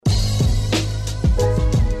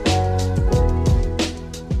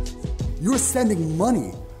sending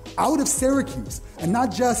money out of Syracuse, and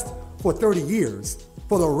not just for 30 years,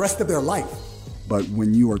 for the rest of their life. But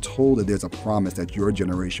when you are told that there's a promise that your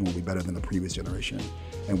generation will be better than the previous generation,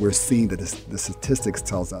 and we're seeing that the statistics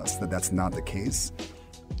tells us that that's not the case,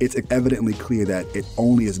 it's evidently clear that it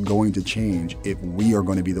only is going to change if we are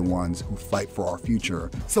going to be the ones who fight for our future.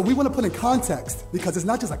 So we want to put in context, because it's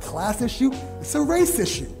not just a class issue, it's a race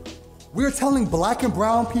issue. We're telling black and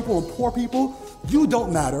brown people and poor people, you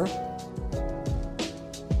don't matter.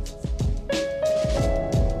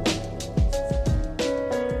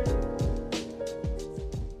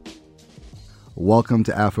 Welcome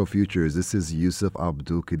to Afrofutures. This is Yusuf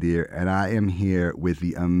Abdul-Qadir, and I am here with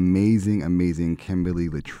the amazing Kimberly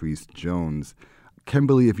Latrice Jones.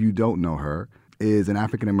 Kimberly, if you don't know her, is an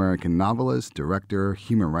African-American novelist, director,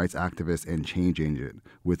 human rights activist, and change agent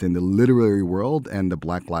within the literary world and the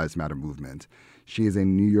Black Lives Matter movement. She is a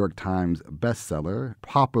New York Times bestseller,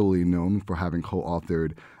 popularly known for having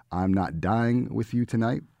co-authored I'm Not Dying With You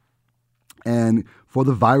Tonight, and for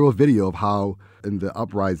the viral video of how in the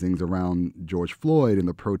uprisings around George Floyd and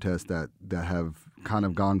the protests that have kind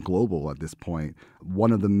of gone global at this point,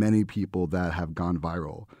 one of the many people that have gone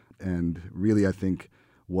viral. And really, I think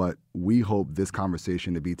what we hope this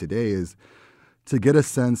conversation to be today is to get a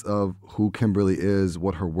sense of who Kimberly is,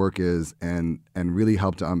 what her work is, and really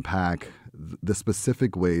help to unpack the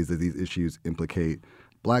specific ways that these issues implicate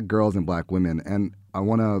Black girls and Black women. And I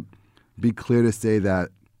want to be clear to say that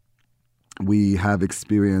we have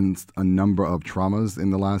experienced a number of traumas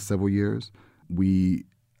in the last several years. We,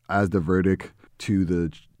 as the verdict to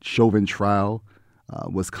the Chauvin trial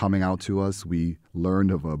was coming out to us, we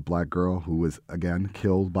learned of a Black girl who was, again,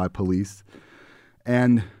 killed by police.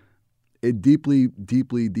 And it deeply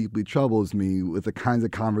troubles me with the kinds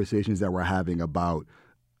of conversations that we're having about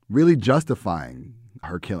really justifying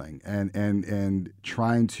her killing and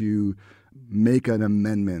trying to make an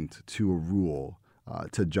amendment to a rule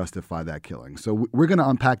to justify that killing. So we're going to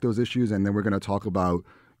unpack those issues, and then we're going to talk about,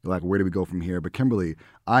 like, where do we go from here? But Kimberly,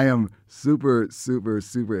 I am super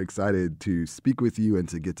excited to speak with you and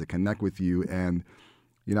to get to connect with you. And,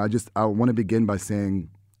 you know, I want to begin by saying,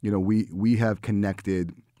 you know, we have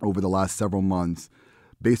connected over the last several months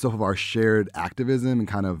based off of our shared activism and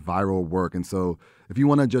kind of viral work. And so if you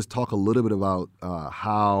want to just talk a little bit about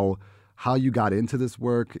how you got into this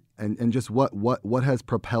work and just what has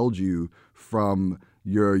propelled you from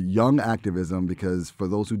your young activism, because for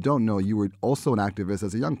those who don't know, you were also an activist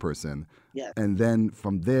as a young person. Yes. And then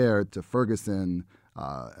from there to Ferguson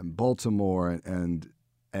and Baltimore and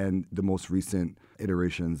the most recent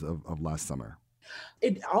iterations of last summer.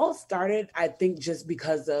 It all started, I think, just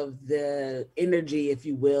because of the energy, if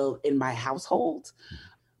you will, in my household.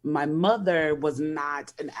 My mother was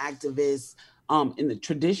not an activist in the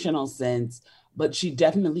traditional sense, but she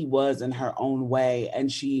definitely was in her own way.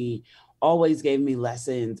 And she always gave me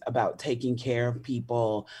lessons about taking care of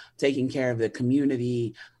people, taking care of the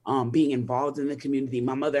community, being involved in the community.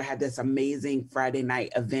 My mother had this amazing Friday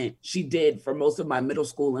night event she did for most of my middle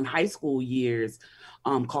school and high school years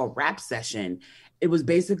called Rap Session. It was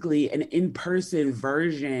basically an in-person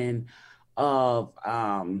version of,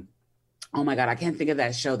 oh my God, I can't think of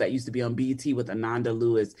that show that used to be on BET with Ananda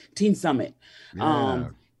Lewis, Teen Summit. Yeah.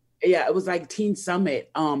 It was like Teen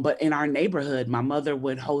Summit, but in our neighborhood, my mother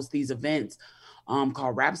would host these events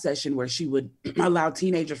called Rap Session, where she would allow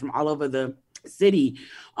teenagers from all over the city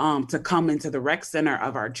to come into the rec center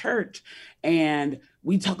of our church. And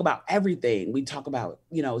we talk about everything. We talk about,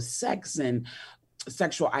 you know, sex and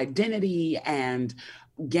sexual identity and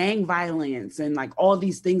gang violence and like all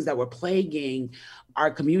these things that were plaguing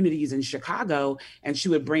our communities in Chicago. And she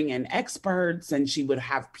would bring in experts and she would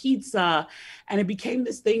have pizza. And it became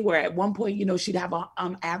this thing where at one point, you know, she'd have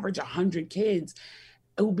on average 100 kids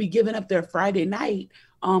who would be giving up their Friday night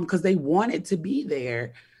because they wanted to be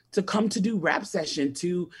there to come to do Rap Session,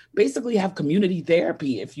 to basically have community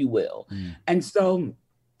therapy, if you will. And so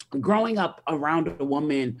growing up around a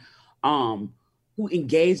woman who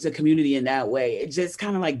engaged the community in that way, it just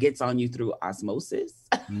kind of like gets on you through osmosis.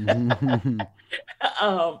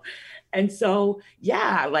 And so,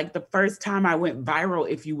 yeah, like the first time I went viral,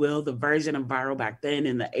 if you will, the version of viral back then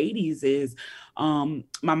in the 80s is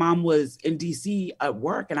my mom was in DC at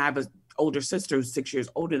work, and I have an older sister who's 6 years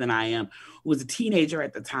older than I am, who was a teenager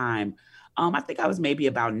at the time. I think I was maybe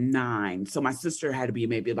about 9. So my sister had to be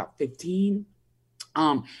maybe about 15.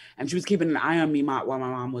 And she was keeping an eye on me while my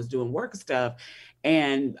mom was doing work stuff.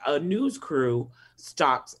 And a news crew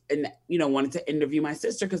stopped and, you know, wanted to interview my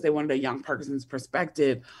sister because they wanted a young person's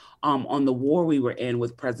perspective on the war we were in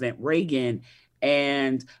with President Reagan.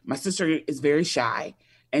 And my sister is very shy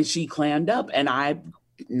and she clammed up, and I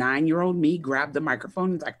 9-year-old me grabbed the microphone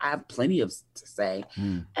and was like, I have plenty to say.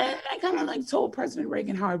 Mm. And I kind of like told President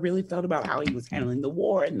Reagan how I really felt about how he was handling the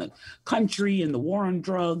war and the country and the war on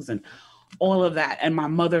drugs and all of that. And my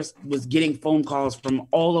mother was getting phone calls from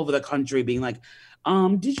all over the country being like,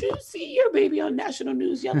 did you see your baby on national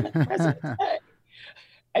news yelling at the president?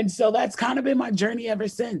 And so that's kind of been my journey ever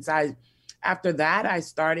since. After that, I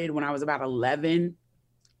started when I was about 11,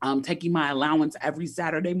 taking my allowance every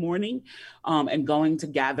Saturday morning and going to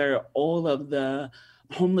gather all of the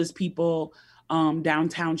homeless people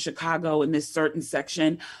downtown Chicago in this certain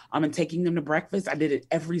section and taking them to breakfast. I did it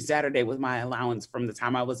every Saturday with my allowance from the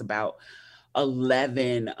time I was about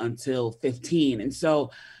 11 until 15. And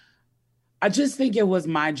so I just think it was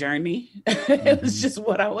my journey. It was just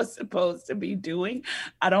what I was supposed to be doing.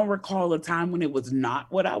 I don't recall a time when it was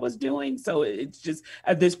not what I was doing. So it's just,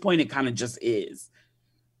 at this point, it kind of just is.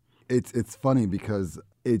 It's funny because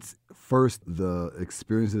it's first the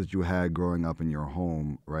experiences you had growing up in your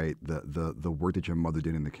home, right? The work that your mother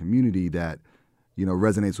did in the community that, you know,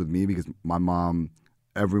 resonates with me because my mom,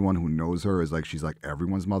 everyone who knows her is like, she's like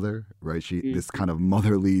everyone's mother, right? This kind of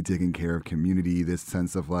motherly, taking care of community, this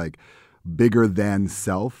sense of like bigger than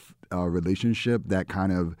self relationship that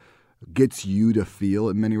kind of gets you to feel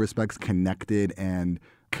in many respects connected and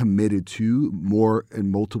committed to more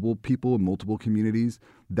and multiple people in multiple communities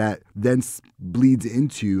that then bleeds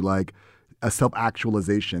into like a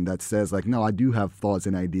self-actualization that says like, no, I do have thoughts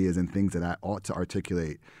and ideas and things that I ought to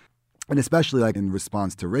articulate. And especially like in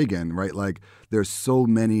response to Reagan, right? Like there's so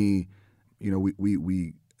many, you know,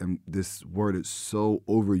 we and this word is so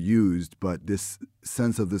overused, but this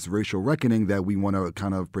sense of this racial reckoning that we want to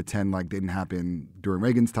kind of pretend like didn't happen during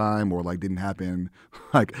Reagan's time or like didn't happen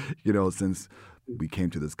like, you know, since we came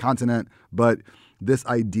to this continent. But this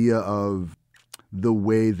idea of the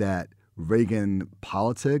way that Reagan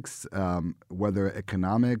politics, whether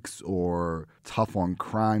economics or tough on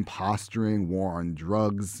crime posturing, war on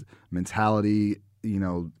drugs mentality, you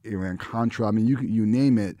know, Iran-Contra, I mean, you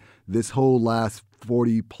name it, this whole last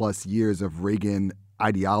 40 plus years of Reagan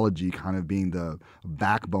ideology kind of being the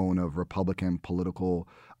backbone of Republican political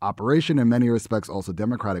operation, in many respects also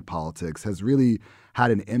Democratic politics, has really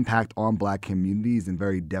had an impact on Black communities in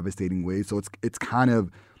very devastating ways. So it's kind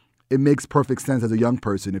of, it makes perfect sense as a young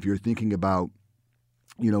person if you're thinking about,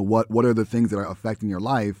 you know, what are the things that are affecting your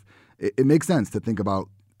life. It makes sense to think about,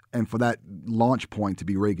 and for that launch point to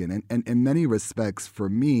be Reagan. And in many respects, for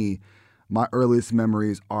me, my earliest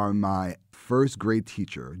memories are my first grade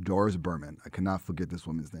teacher, Doris Berman, I cannot forget this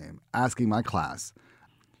woman's name, asking my class,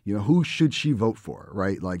 you know, who should she vote for,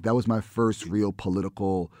 right? Like that was my first real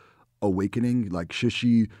political awakening. Like, should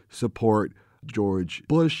she support George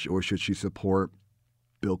Bush or should she support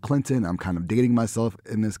Bill Clinton? I'm kind of dating myself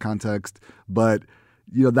in this context, but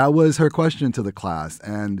you know, that was her question to the class.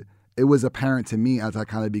 And it was apparent to me as I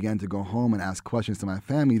kind of began to go home and ask questions to my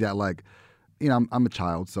family that like, you know, I'm a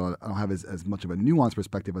child, so I don't have as much of a nuanced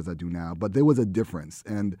perspective as I do now, but there was a difference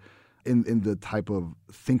and in the type of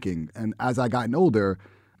thinking. And as I gotten older,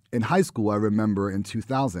 in high school, I remember in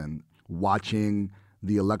 2000 watching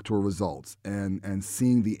the electoral results and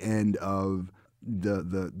seeing the end of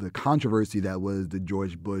the controversy that was the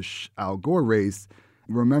George Bush-Al Gore race,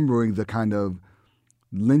 remembering the kind of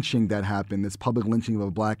lynching that happened, this public lynching of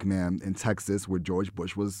a Black man in Texas where George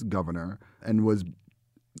Bush was governor and was,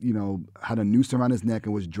 you know, had a noose around his neck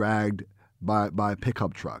and was dragged by a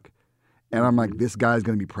pickup truck. And I'm like, this guy's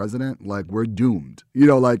going to be president? Like, we're doomed. You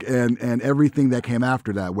know, like, and everything that came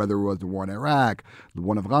after that, whether it was the war in Iraq, the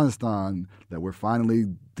war in Afghanistan, that we're finally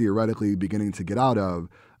theoretically beginning to get out of,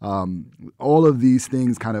 all of these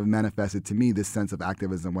things kind of manifested to me this sense of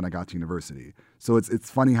activism when I got to university. So it's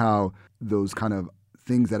funny how those kind of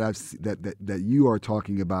things that that you are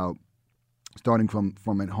talking about, starting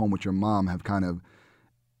from at home with your mom, have kind of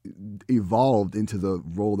evolved into the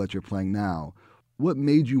role that you're playing now. What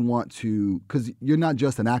made you want to, because you're not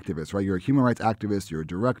just an activist, right? You're a human rights activist, you're a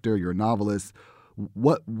director, you're a novelist.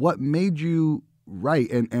 What made you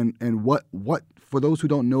write, and what for those who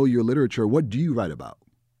don't know your literature, what do you write about?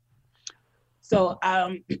 So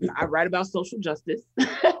I write about social justice.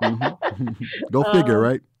 Go figure,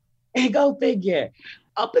 right? Go figure.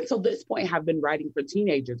 Up until this point, I've been writing for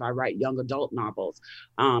teenagers. I write young adult novels.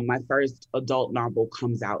 My first adult novel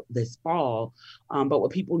comes out this fall. But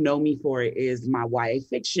what people know me for is my YA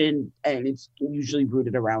fiction, and it's usually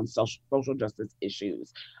rooted around social justice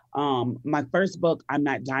issues. My first book, I'm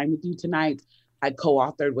Not Dying With You Tonight, I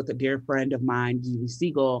co-authored with a dear friend of mine, Gili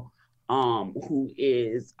Siegel, who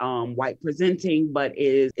is white presenting, but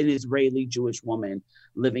is an Israeli Jewish woman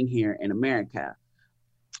living here in America.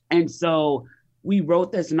 And so we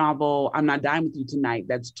wrote this novel, I'm Not Dying With You Tonight,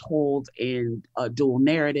 that's told in a dual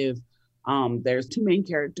narrative. There's two main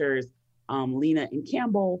characters, Lena and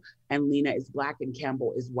Campbell, and Lena is Black and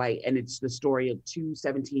Campbell is white. And it's the story of two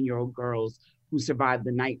 17-year-old girls who survived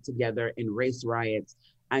the night together in race riots.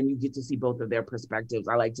 And you get to see both of their perspectives.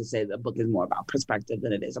 I like to say the book is more about perspective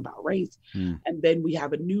than it is about race. And then we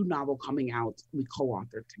have a new novel coming out, we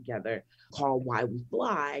co-authored together, called Why We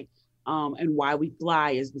Fly. And Why We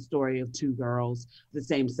Fly is the story of two girls, the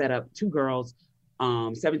same setup, two girls,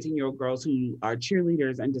 17-year-old girls who are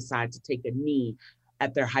cheerleaders and decide to take a knee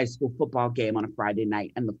at their high school football game on a Friday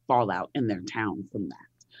night and the fallout in their town from that.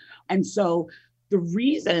 And so the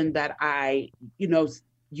reason that I,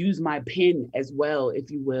 use my pen as well, if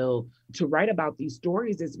you will, to write about these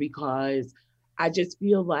stories is because I just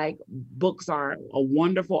feel like books are a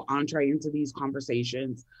wonderful entree into these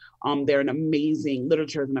conversations. They're an amazing,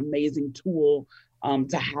 literature is an amazing tool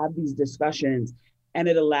to have these discussions. And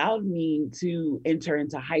it allowed me to enter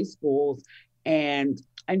into high schools and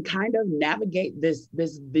kind of navigate this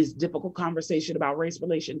difficult conversation about race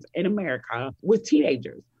relations in America with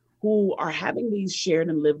teenagers who are having these shared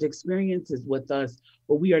and lived experiences with us,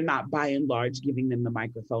 but we are not by and large giving them the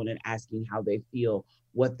microphone and asking how they feel,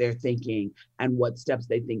 what they're thinking, and what steps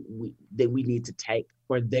they think that we need to take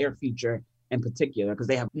for their future in particular, because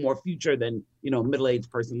they have more future than, a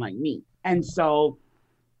middle-aged person like me. And so,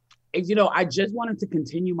 I just wanted to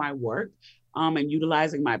continue my work and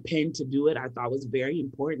utilizing my pen to do it, I thought was very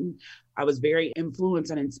important. I was very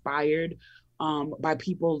influenced and inspired by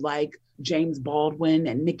people like James Baldwin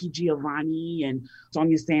and Nikki Giovanni and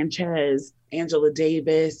Sonia Sanchez, Angela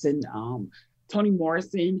Davis, and Toni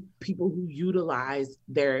Morrison, people who utilize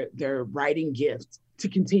their writing gifts to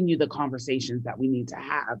continue the conversations that we need to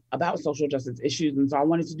have about social justice issues. And so I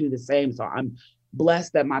wanted to do the same. So I'm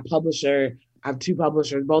blessed that my publisher, I have two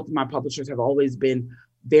publishers, both of my publishers have always been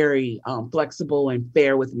very flexible and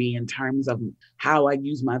fair with me in terms of how I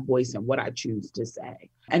use my voice and what I choose to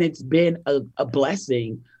say. And it's been a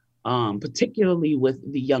blessing, particularly with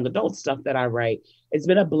the young adult stuff that I write. It's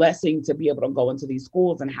been a blessing to be able to go into these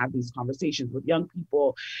schools and have these conversations with young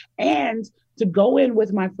people and to go in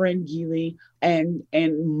with my friend Geely and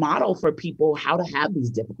model for people how to have these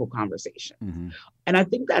difficult conversations. Mm-hmm. And I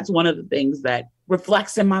think that's one of the things that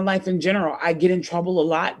reflects in my life in general. I get in trouble a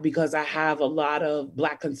lot because I have a lot of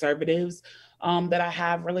Black conservatives that I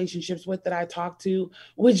have relationships with that I talk to,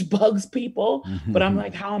 which bugs people. Mm-hmm. But I'm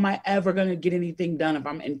like, how am I ever going to get anything done if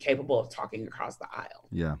I'm incapable of talking across the aisle?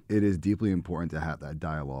 Yeah, it is deeply important to have that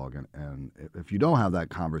dialogue. And if you don't have that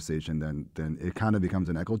conversation, then it kind of becomes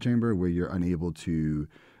an echo chamber where you're unable to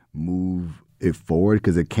move it forward,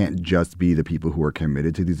 because it can't just be the people who are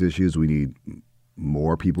committed to these issues. We need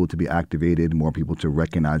more people to be activated, more people to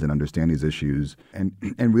recognize and understand these issues, and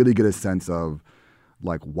really get a sense of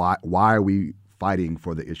like why are we fighting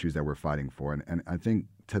for the issues that we're fighting for. And I think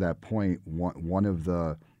to that point, one of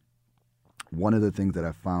the things that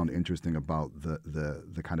I found interesting about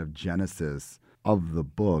the kind of genesis of the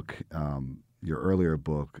book, your earlier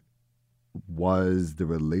book, was the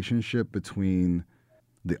relationship between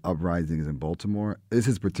the uprisings in Baltimore. This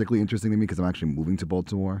is particularly interesting to me because I'm actually moving to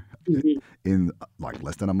Baltimore in like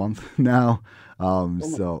less than a month now.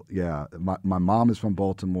 So yeah, my mom is from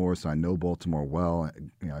Baltimore, so I know Baltimore well.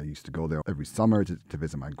 I used to go there every summer to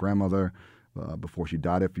visit my grandmother before she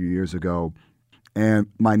died a few years ago. And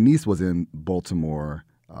my niece was in Baltimore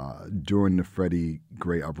during the Freddie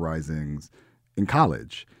Gray uprisings in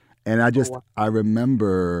college. And I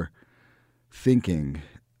remember thinking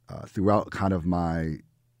throughout kind of my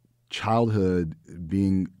childhood,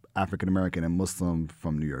 being African-American and Muslim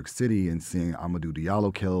from New York City and seeing Amadou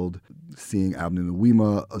Diallo killed, seeing Abner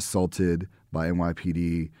Nuwima assaulted by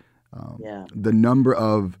NYPD, the number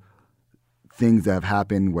of things that have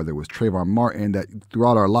happened, whether it was Trayvon Martin, that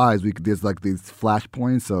throughout our lives, there's like these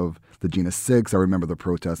flashpoints of the Jena 6. I remember the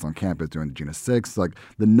protests on campus during the Jena 6. Like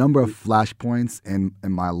the number of flashpoints in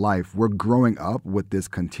my life, we're growing up with this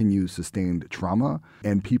continued sustained trauma,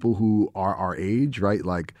 and people who are our age, right?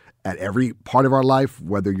 Like at every part of our life,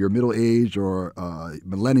 whether you're middle-aged or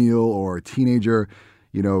millennial or a teenager,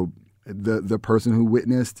 the person who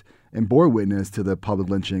witnessed and bore witness to the public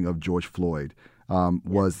lynching of George Floyd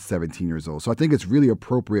was 17 years old. So I think it's really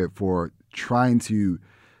appropriate for trying to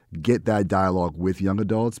get that dialogue with young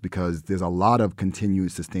adults, because there's a lot of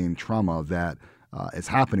continued sustained trauma that is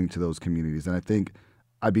happening to those communities. And I think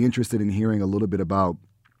I'd be interested in hearing a little bit about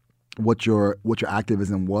what your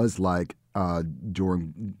activism was like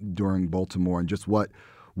during Baltimore, and just what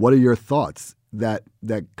are your thoughts that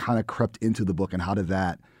kind of crept into the book, and how did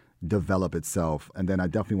that develop itself? And then I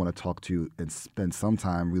definitely want to talk to you and spend some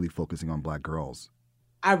time really focusing on Black girls.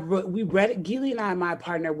 We read, Gili and I, my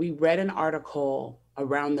partner, we read an article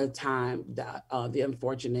around the time that the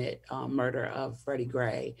unfortunate murder of Freddie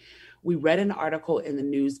Gray. We read an article in the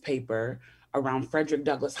newspaper around Frederick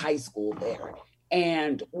Douglass High School there.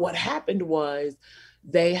 And what happened was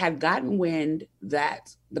they had gotten wind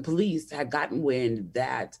that, the police had gotten wind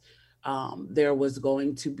that there was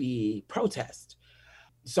going to be protest.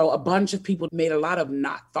 So a bunch of people made a lot of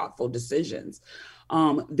not thoughtful decisions.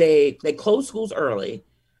 They closed schools early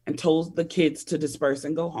and told the kids to disperse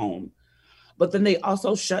and go home. But then they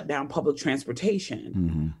also shut down public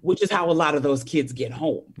transportation, which is how a lot of those kids get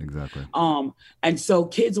home. Exactly. And so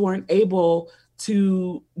kids weren't able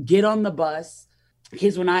to get on the bus.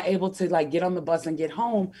 Kids were not able to like get on the bus and get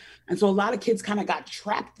home. And so a lot of kids kind of got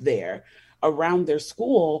trapped there around their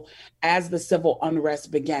school as the civil unrest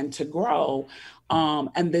began to grow.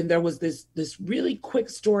 And then there was this really quick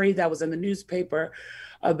story that was in the newspaper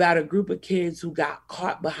about a group of kids who got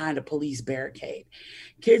caught behind a police barricade.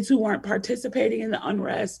 Kids who weren't participating in the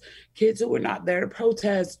unrest, kids who were not there to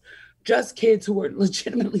protest, just kids who were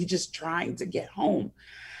legitimately just trying to get home.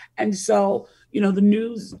 And so, the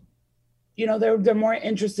news, they're more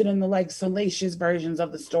interested in the like salacious versions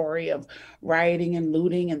of the story of rioting and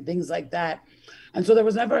looting and things like that. And so there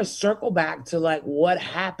was never a circle back to like what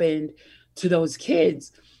happened to those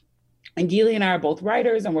kids. And Gili and I are both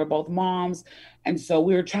writers and we're both moms. And so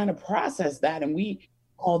we were trying to process that. And we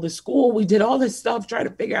called the school. We did all this stuff trying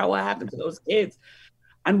to figure out what happened to those kids.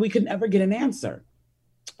 And we could never get an answer.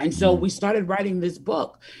 And so we started writing this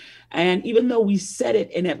book. And even though we set it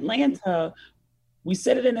in Atlanta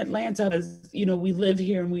as, we live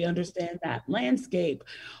here and we understand that landscape,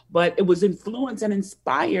 but it was influenced and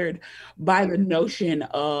inspired by the notion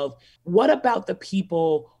of what about the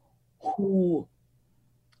people who,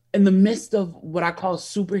 in the midst of what I call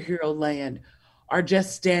superhero land, are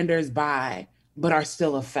just standers by, but are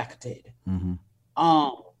still affected.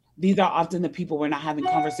 These are often the people we're not having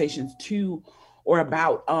conversations to or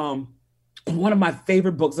about. One of my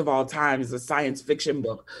favorite books of all time is a science fiction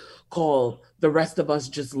book called The Rest of Us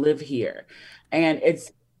Just Live Here. And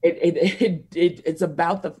it's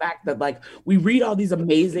about the fact that like we read all these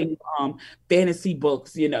amazing fantasy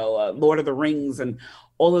books, Lord of the Rings and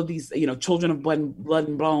all of these, Children of Blood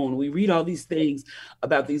and Bone. We read all these things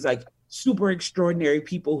about these like super extraordinary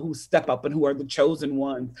people who step up and who are the chosen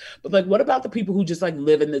ones. But like, what about the people who just like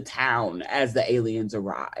live in the town as the aliens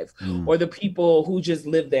arrive? Or the people who just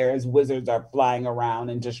live there as wizards are flying around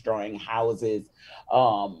and destroying houses?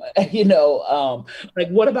 Like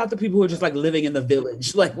what about the people who are just like living in the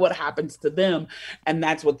village? Like what happens to them? And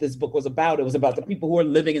that's what this book was about. It was about the people who are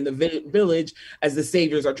living in the village as the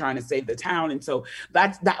saviors are trying to save the town. And so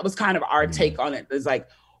that was kind of our take on it. It's like,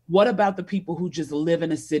 what about the people who just live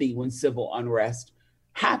in a city when civil unrest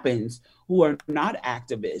happens, who are not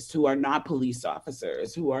activists, who are not police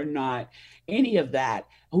officers, who are not any of that,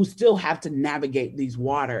 who still have to navigate these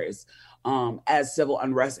waters as civil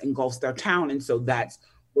unrest engulfs their town? And so that's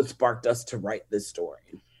what sparked us to write this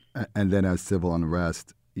story. And then as civil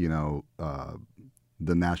unrest, the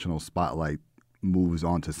national spotlight moves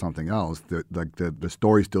on to something else, the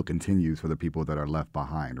story still continues for the people that are left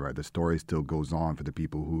behind, right? The story still goes on for the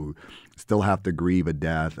people who still have to grieve a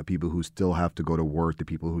death, the people who still have to go to work, the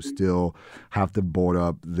people who still have to board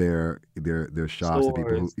up their shops, the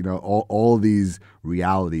people who, all these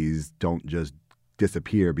realities don't just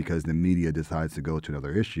disappear because the media decides to go to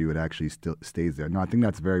another issue. It actually still stays there. No, I think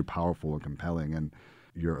that's very powerful and compelling. And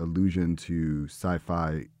your allusion to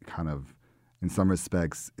sci-fi kind of, in some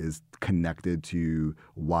respects, is connected to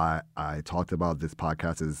why I talked about this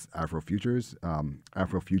podcast as Afrofutures,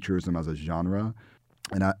 Afrofuturism as a genre.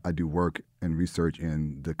 And I do work and research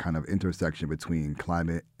in the kind of intersection between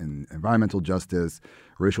climate and environmental justice,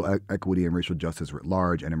 racial equity and racial justice writ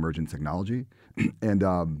large, and emerging technology. And,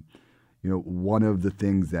 one of the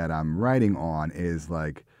things that I'm writing on is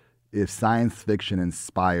like, if science fiction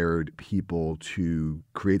inspired people to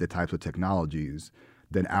create the types of technologies,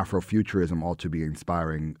 then Afrofuturism ought to be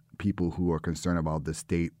inspiring people who are concerned about the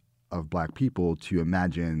state of Black people to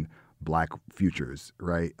imagine Black futures,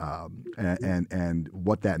 right? And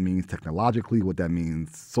what that means technologically, what that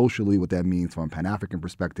means socially, what that means from a Pan-African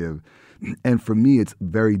perspective. And for me, it's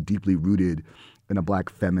very deeply rooted in a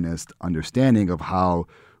Black feminist understanding of how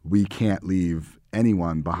we can't leave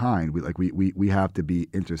anyone behind. We have to be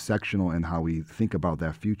intersectional in how we think about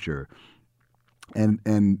that future.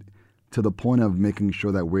 And to the point of making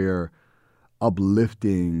sure that we're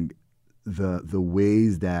uplifting the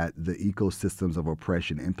ways that the ecosystems of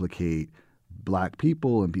oppression implicate Black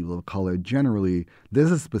people and people of color generally,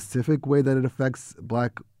 there's a specific way that it affects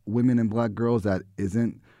Black women and Black girls that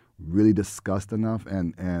isn't really discussed enough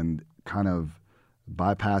and kind of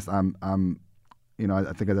bypassed.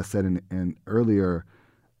 I think, as I said in earlier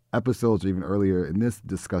episodes or even earlier in this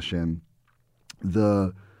discussion,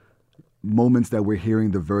 the moments that we're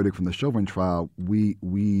hearing the verdict from the Chauvin trial,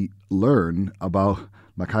 we learn about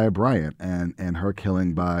Ma'Khia Bryant and her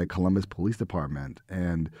killing by Columbus Police Department.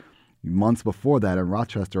 And months before that in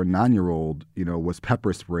Rochester, a 9-year-old, was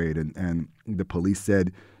pepper sprayed and the police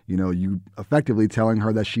said, you effectively telling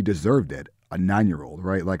her that she deserved it, a 9-year-old,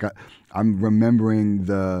 right? Like I'm remembering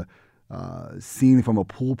the scene from a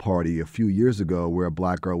pool party a few years ago where a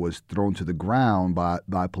Black girl was thrown to the ground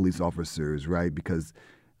by police officers, right? Because,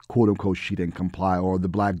 quote unquote, she didn't comply. Or the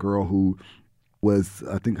Black girl who was,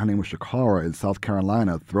 I think her name was Shakara in South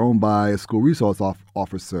Carolina, thrown by a school resource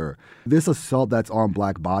officer. This assault that's on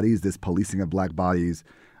Black bodies, this policing of Black bodies,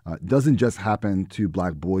 doesn't just happen to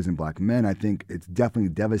Black boys and Black men. I think it's definitely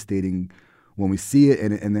devastating when we see it,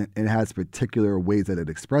 and it has particular ways that it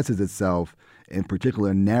expresses itself and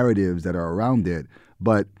particular narratives that are around it.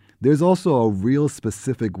 But there's also a real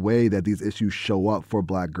specific way that these issues show up for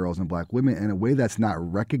Black girls and Black women in a way that's not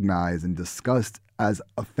recognized and discussed as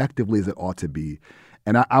effectively as it ought to be.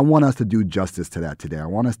 And I want us to do justice to that today. I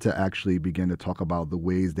want us to actually begin to talk about the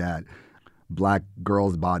ways that Black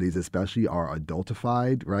girls' bodies especially are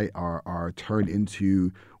adultified, right, are turned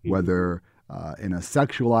into, whether in a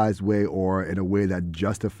sexualized way or in a way that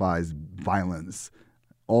justifies violence,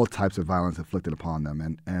 all types of violence inflicted upon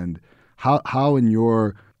them. And how in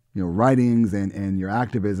your writings and your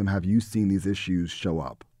activism have you seen these issues show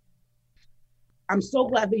up? I'm so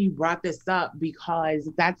glad that you brought this up, because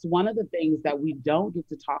that's one of the things that we don't get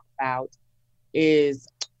to talk about is,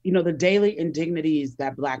 the daily indignities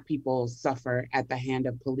that Black people suffer at the hand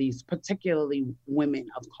of police, particularly women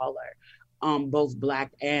of color, both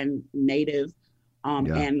Black and Native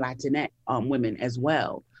and Latinx women as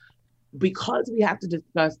well. Because we have to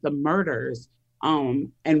discuss the murders,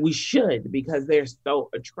 and we should, because they're so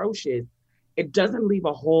atrocious, it doesn't leave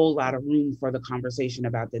a whole lot of room for the conversation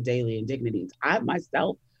about the daily indignities. I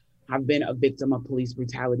myself have been a victim of police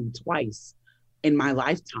brutality twice in my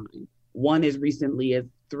lifetime. One as recently as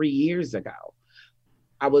 3 years ago.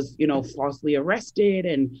 I was, falsely arrested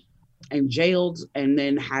and jailed, and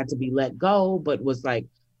then had to be let go, but was like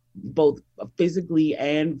both physically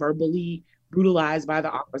and verbally brutalized by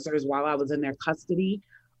the officers while I was in their custody.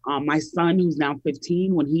 My son, who's now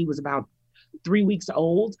 15, when he was about 3 weeks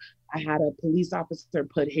old, I had a police officer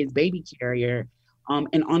put his baby carrier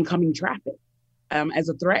in oncoming traffic as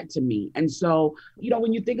a threat to me. And so,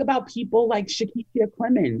 when you think about people like Shakeisha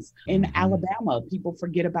Clemens in Alabama, people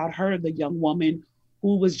forget about her, the young woman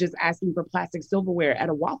who was just asking for plastic silverware at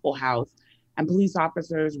a Waffle House, and police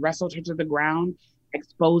officers wrestled her to the ground,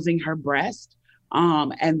 exposing her breast,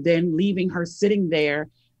 and then leaving her sitting there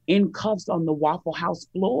in cuffs on the Waffle House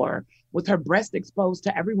floor with her breast exposed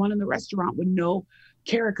to everyone in the restaurant with no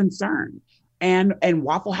care or concern. And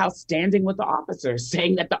Waffle House standing with the officers,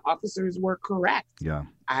 saying that the officers were correct. Yeah,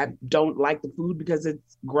 I don't like the food because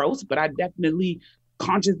it's gross, but I definitely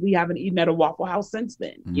consciously haven't eaten at a Waffle House since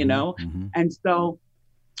then, And so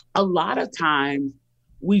a lot of times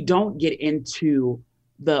we don't get into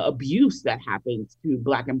the abuse that happens to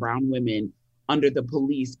Black and brown women under the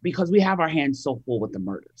police because we have our hands so full with the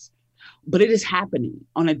murders. But it is happening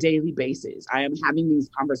on a daily basis. I am having these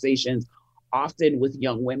conversations often with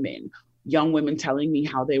young women telling me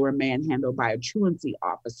how they were manhandled by a truancy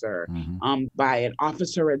officer, by an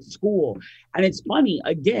officer at school. And it's funny,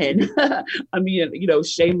 again,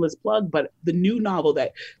 shameless plug, but the new novel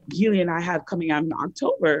that Keely and I have coming out in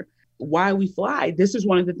October, Why We Fly, this is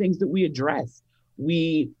one of the things that we address.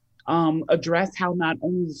 We address how not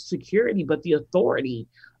only the security, but the authority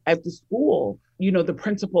at the school, the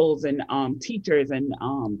principals and teachers and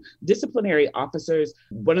disciplinary officers.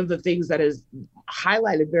 One of the things that is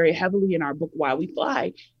highlighted very heavily in our book, Why We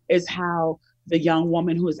Fly, is how the young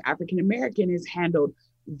woman who is African-American is handled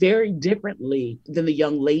very differently than the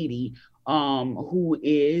young lady who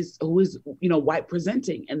is white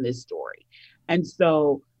presenting in this story. And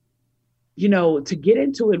so, to get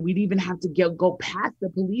into it, we'd even have to go past the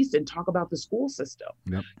police and talk about the school system.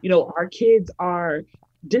 Yep. Our kids are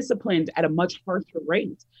disciplined at a much harsher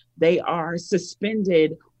rate. They are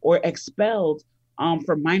suspended or expelled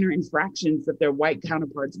for minor infractions that their white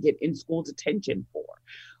counterparts get in school detention for.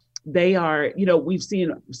 They are, we've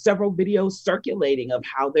seen several videos circulating of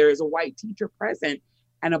how there is a white teacher present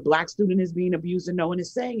and a Black student is being abused and no one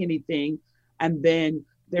is saying anything. And then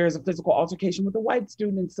there's a physical altercation with a white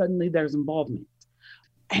student and suddenly there's involvement.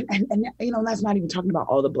 and you know, that's not even talking about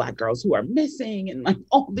all the Black girls who are missing and like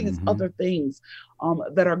all these other things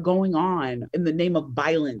that are going on in the name of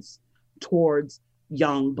violence towards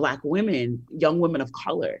young Black women, young women of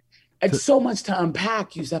color. It's so much to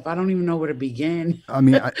unpack, Yusuf. I don't even know where to begin. I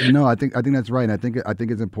mean, I think that's right. And I think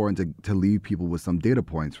it's important to leave people with some data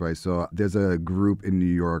points, right? So there's a group in New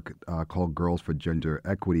York called Girls for Gender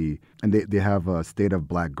Equity, and they have a State of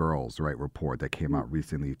Black Girls, right, report that came out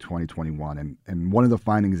recently, 2021, and one of the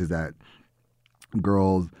findings is that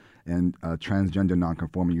girls and transgender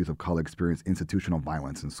nonconforming youth of color experience institutional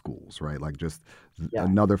violence in schools, right? Like just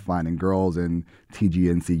another finding, girls and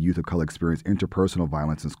TGNC youth of color experience interpersonal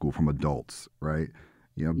violence in school from adults, right?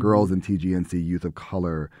 You know, girls and TGNC youth of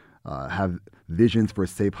color have visions for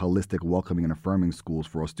safe, holistic, welcoming, and affirming schools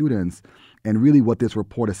for all students. And really what this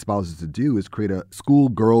report espouses to do is create a school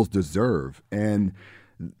girls deserve. And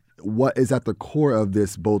what is at the core of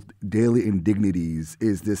this, both daily indignities,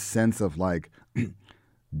 is this sense of like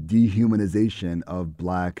dehumanization of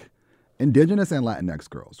Black, Indigenous, and Latinx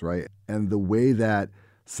girls, right? And the way that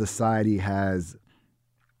society has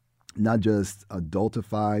not just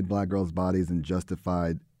adultified Black girls' bodies and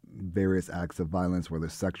justified various acts of violence, whether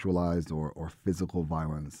sexualized or physical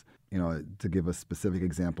violence. You know, to give a specific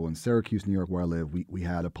example, in Syracuse, New York, where I live, we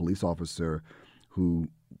had a police officer who,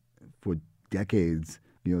 for decades,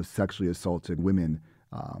 you know, sexually assaulted women,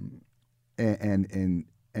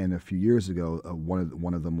 and a few years ago,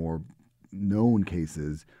 one of the more known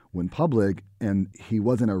cases went public, and he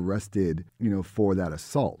wasn't arrested, you know, for that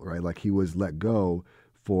assault, right? Like he was let go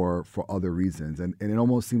for other reasons, and it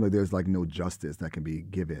almost seemed like there's like no justice that can be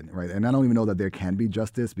given, right? And I don't even know that there can be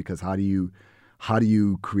justice, because how do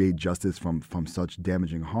you create justice from such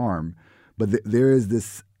damaging harm? But there is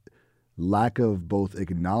this lack of both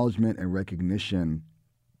acknowledgement and recognition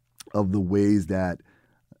of the ways that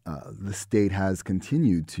the state has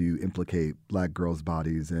continued to implicate Black girls'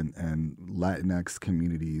 bodies and Latinx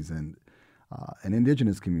communities and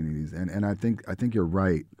Indigenous communities. And I think you're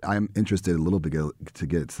right. I'm interested a little bit to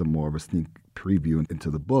get some more of a sneak preview into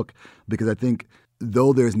the book, because I think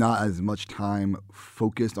though there's not as much time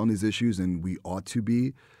focused on these issues, and we ought to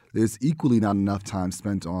be, there's equally not enough time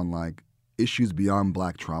spent on like issues beyond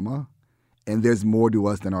Black trauma. And there's more to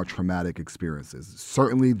us than our traumatic experiences.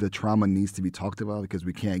 Certainly the trauma needs to be talked about, because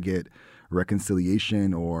we can't get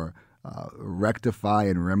reconciliation or rectify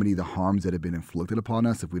and remedy the harms that have been inflicted upon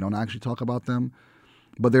us if we don't actually talk about them.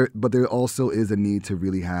 But there also is a need to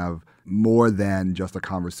really have more than just a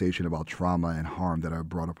conversation about trauma and harm that are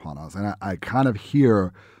brought upon us. And I kind of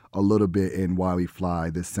hear a little bit in Why We Fly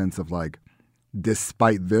this sense of like,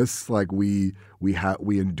 despite this, like we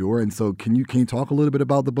endure. And so can you talk a little bit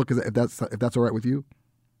about the book, if that's all right with you?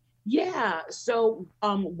 Yeah. So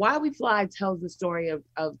Why We Fly tells the story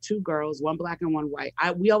of two girls, one Black and one white.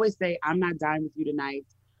 We always say I'm Not Dying With You Tonight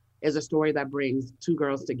is a story that brings two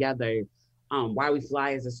girls together. Why We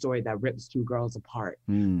Fly is a story that rips two girls apart.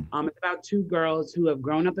 It's about two girls who have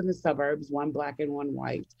grown up in the suburbs, one Black and one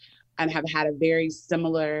white, and have had a very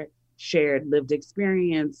similar shared lived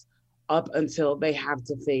experience up until they have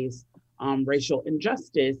to face racial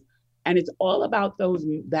injustice. And it's all about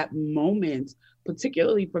that moment,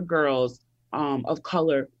 particularly for girls of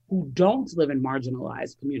color who don't live in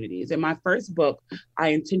marginalized communities. In my first book, I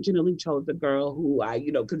intentionally chose a girl who I,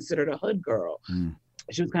 considered a hood girl.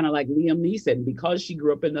 She was kind of like Liam Neeson. Because she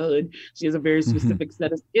grew up in the hood, she has a very specific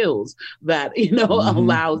set of skills that,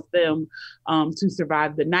 allows them to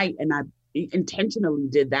survive the night. And I intentionally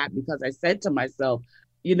did that because I said to myself,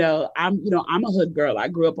 I'm a hood girl. I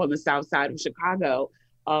grew up on the south side of Chicago.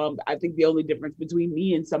 I think the only difference between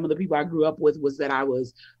me and some of the people I grew up with was that I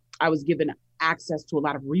was given access to a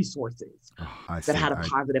lot of resources that had a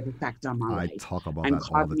positive effect on my life. I talk about and that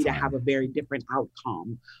all caused the me time. to have a very different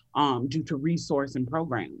outcome due to resource and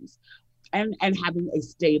programs, and having a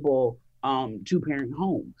stable 2-parent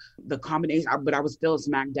home. The combination, but I was still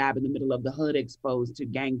smack dab in the middle of the hood, exposed to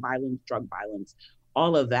gang violence, drug violence,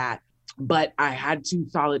 all of that. But I had two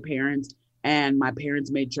solid parents, and my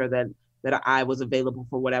parents made sure that I was available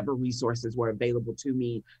for whatever resources were available to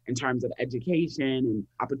me in terms of education and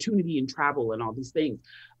opportunity and travel and all these things.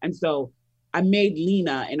 And so I made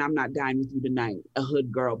Lena, and I'm Not Dying With You Tonight, a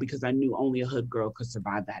hood girl, because I knew only a hood girl could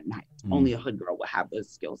survive that night. Only a hood girl would have the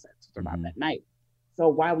skill set to survive that night. So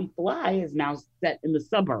Why We Fly is now set in the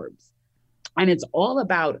suburbs. And it's all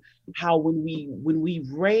about how when we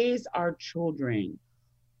raise our children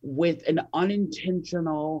with an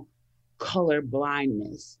unintentional color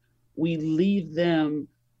blindness, we leave them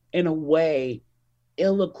in a way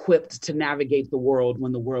ill-equipped to navigate the world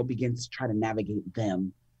when the world begins to try to navigate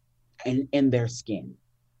them and in their skin,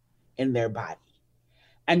 in their body.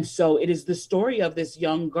 And so it is the story of this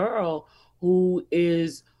young girl who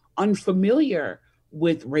is unfamiliar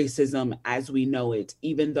with racism as we know it.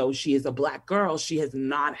 Even though she is a Black girl, she has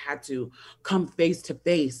not had to come face to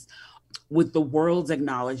face with the world's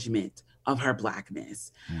acknowledgement of her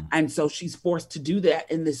Blackness. And so she's forced to do that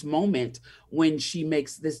in this moment when she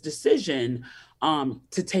makes this decision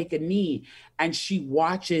to take a knee, and she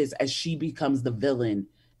watches as she becomes the villain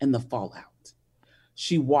in the fallout.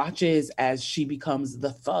 She watches as she becomes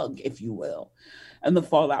the thug, if you will, and the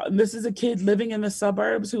fallout. And this is a kid living in the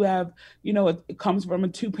suburbs who have, it comes from a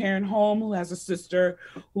 2-parent home, who has a sister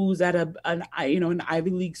who's at an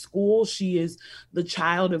Ivy League school. She is the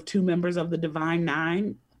child of 2 members of the Divine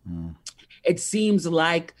Nine. It seems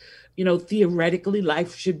like, theoretically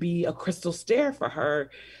life should be a crystal stair for her.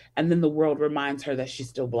 And then the world reminds her that she's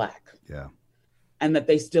still Black. Yeah. And that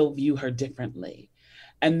they still view her differently.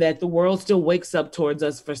 And that the world still wakes up towards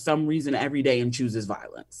us for some reason every day and chooses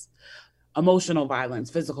violence. Emotional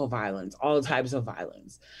violence, physical violence, all types of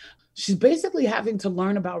violence. She's basically having to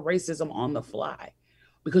learn about racism on the fly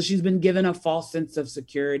because she's been given a false sense of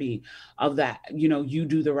security of that, you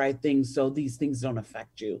do the right thing, so these things don't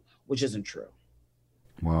affect you, which isn't true.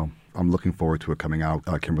 Well, I'm looking forward to it coming out,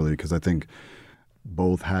 Kimberly, because I think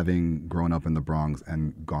both having grown up in the Bronx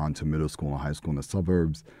and gone to middle school and high school in the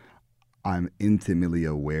suburbs, I'm intimately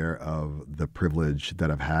aware of the privilege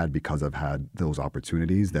that I've had because I've had those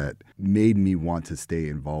opportunities that made me want to stay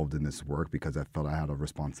involved in this work because I felt I had a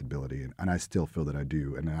responsibility, and I still feel that I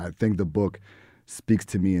do. And I think the book speaks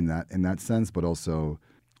to me in that sense, but also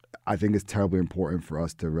I think it's terribly important for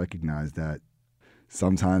us to recognize that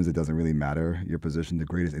sometimes it doesn't really matter your position. The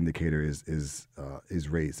greatest indicator is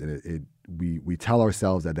race, and we tell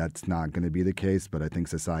ourselves that that's not going to be the case, but I think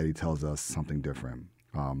society tells us something different.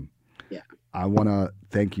 Yeah. I want to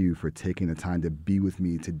thank you for taking the time to be with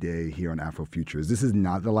me today here on Afrofutures. This is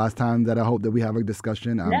not the last time that I hope that we have a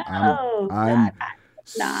discussion. I'm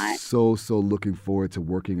not. So looking forward to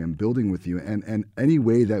working and building with you, and any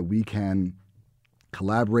way that we can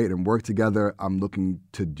collaborate and work together, I'm looking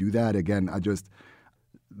to do that. Again,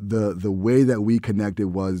 the way that we connected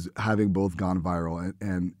was having both gone viral,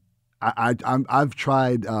 and I've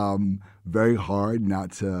tried very hard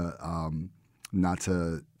not to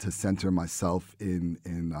center myself in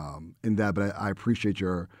that, but I appreciate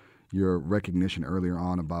your recognition earlier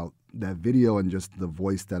on about that video and just the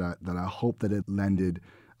voice that I hope that it lended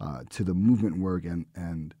to the movement work,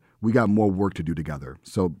 and we got more work to do together.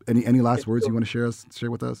 So any last words you want to share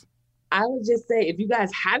with us? I would just say, if you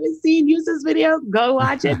guys haven't seen Yusuf's video, go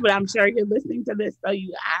watch it. But I'm sure you're listening to this, so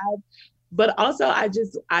you have. But also, I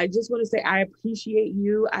just want to say I appreciate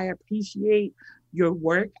you. I appreciate your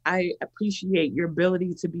work. I appreciate your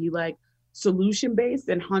ability to be solution-based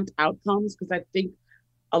and hunt outcomes, because I think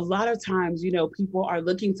a lot of times, people are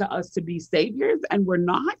looking to us to be saviors, and we're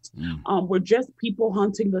not. We're just people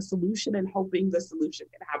hunting the solution and hoping the solution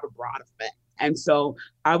can have a broad effect. And so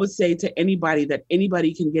I would say to anybody that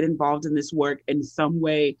anybody can get involved in this work in some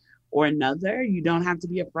way or another. You don't have to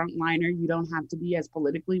be a frontliner. You don't have to be as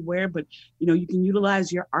politically aware, but you can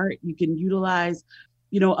utilize your art. You can utilize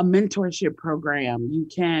a mentorship program. You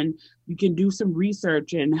can do some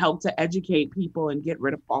research and help to educate people and get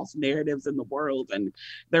rid of false narratives in the world. And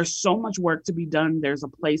there's so much work to be done. There's a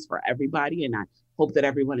place for everybody, and I hope that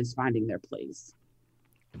everyone is finding their place.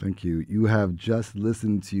 Thank you. You have just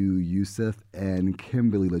listened to Yusuf and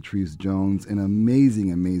Kimberly Latrice Jones, an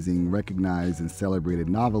amazing, recognized and celebrated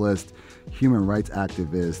novelist, human rights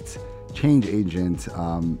activist, change agent,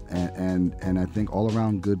 and I think all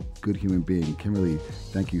around good human being. Kimberly,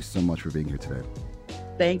 thank you so much for being here today.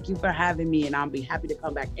 Thank you for having me, and I'll be happy to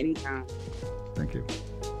come back anytime. Thank you.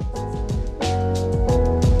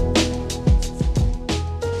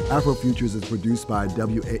 Afrofutures is produced by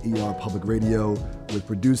WAER Public Radio with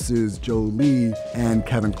producers Joe Lee and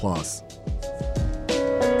Kevin Kloss.